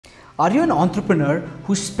Are you an entrepreneur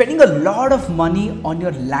who's spending a lot of money on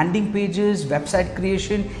your landing pages, website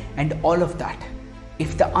creation, and all of that?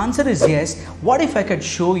 If the answer is yes, what if I could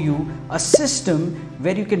show you a system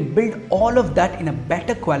where you can build all of that in a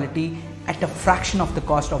better quality at a fraction of the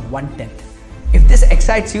cost of 1/10? If this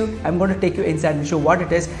excites you, I'm going to take you inside and show what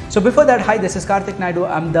it is. So before that, hi, this is 𝐿𝐶𝐞𝐚𝐝.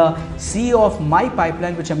 I'm the CEO of My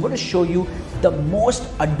Pipeline, which I'm going to show you the most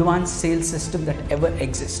advanced sales system that ever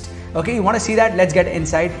exists. Okay, you want to see that? Let's get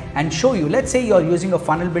inside and show you. Let's say you're using a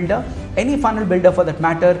funnel builder, any funnel builder for that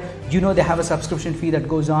matter, you know they have a subscription fee that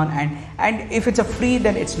goes on, and if it's a free,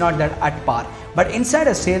 then it's not that at par. But inside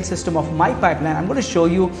a sales system of My Pipeline, I'm going to show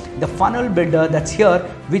you the funnel builder that's here,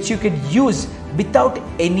 which you could use without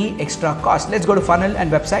any extra cost. Let's go to funnel and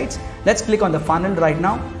websites. Let's click on the funnel right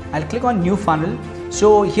now. I'll click on new funnel.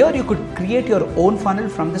 So here you could create your own funnel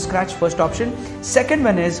from the scratch, first option. Second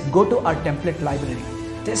one is go to our template library.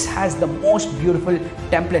 This has the most beautiful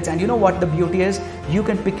templates, and you know what the beauty is? You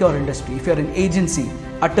can pick your industry. If you're an agency,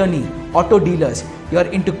 attorney, auto dealers, you're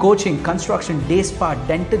into coaching, construction, day spa,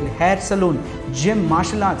 dental, hair salon, gym,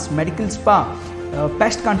 martial arts, medical spa,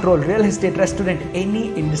 pest control, real estate, restaurant,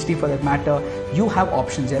 any industry for that matter, you have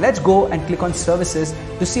options here. Let's go and click on services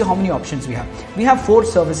to see how many options we have. We have 4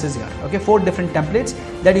 services here, okay, 4 different templates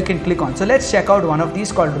that you can click on. So let's check out one of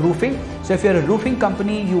these called roofing. So if you're a roofing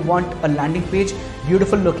company, you want a landing page,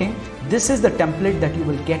 beautiful looking, this is the template that you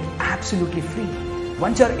will get absolutely free.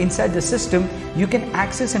 Once you're inside the system, you can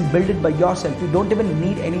access and build it by yourself. You don't even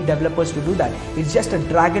need any developers to do that. It's just a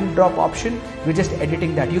drag and drop option. We're just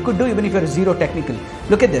editing that. You could do even if you're zero technical.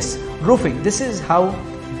 Look at this, roofing. This is how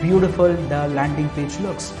beautiful the landing page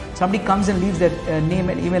looks. Somebody comes and leaves their name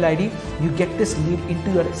and email ID. You get this lead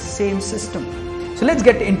into your same system. So let's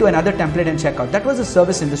get into another template and check out. That was the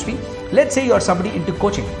service industry. Let's say you're somebody into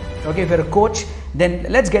coaching. Okay, if you're a coach, then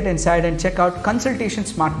let's get inside and check out consultation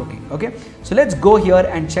smart booking. Okay, so let's go here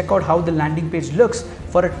and check out how the landing page looks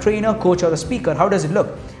for a trainer, coach, or a speaker. How does it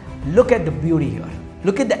look? Look at the beauty here.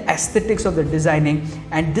 Look at the aesthetics of the designing,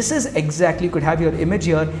 and this is exactly, you could have your image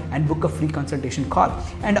here and book a free consultation call.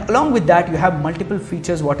 And along with that, you have multiple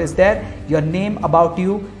features. What is there? Your name, about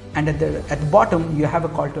you, and at the bottom, you have a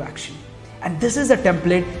call to action. And this is a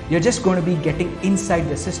template you're just going to be getting inside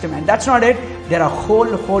the system. And that's not it. There are a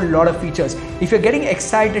whole lot of features. If you're getting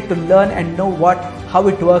excited to learn and know how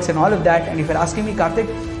it works and all of that, and if you're asking me, Karthik,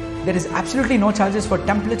 there is absolutely no charges for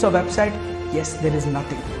templates or website. Yes, there is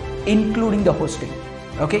nothing, including the hosting.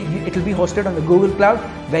 Okay, it will be hosted on the Google Cloud,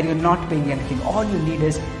 where you're not paying anything. All you need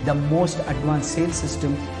is the most advanced sales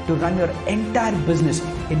system to run your entire business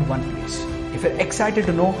in one place. If you're excited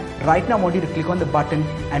to know, right now I want you to click on the button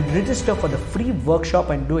and register for the free workshop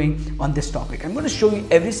I'm doing on this topic. I'm going to show you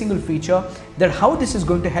every single feature, that how this is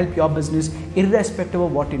going to help your business irrespective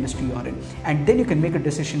of what industry you're in. And then you can make a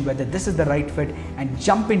decision whether this is the right fit and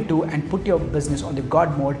jump into and put your business on the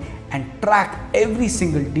God mode and track every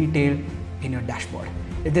single detail in your dashboard.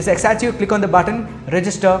 If this excites you, click on the button,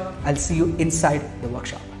 register. I'll see you inside the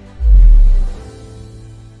workshop.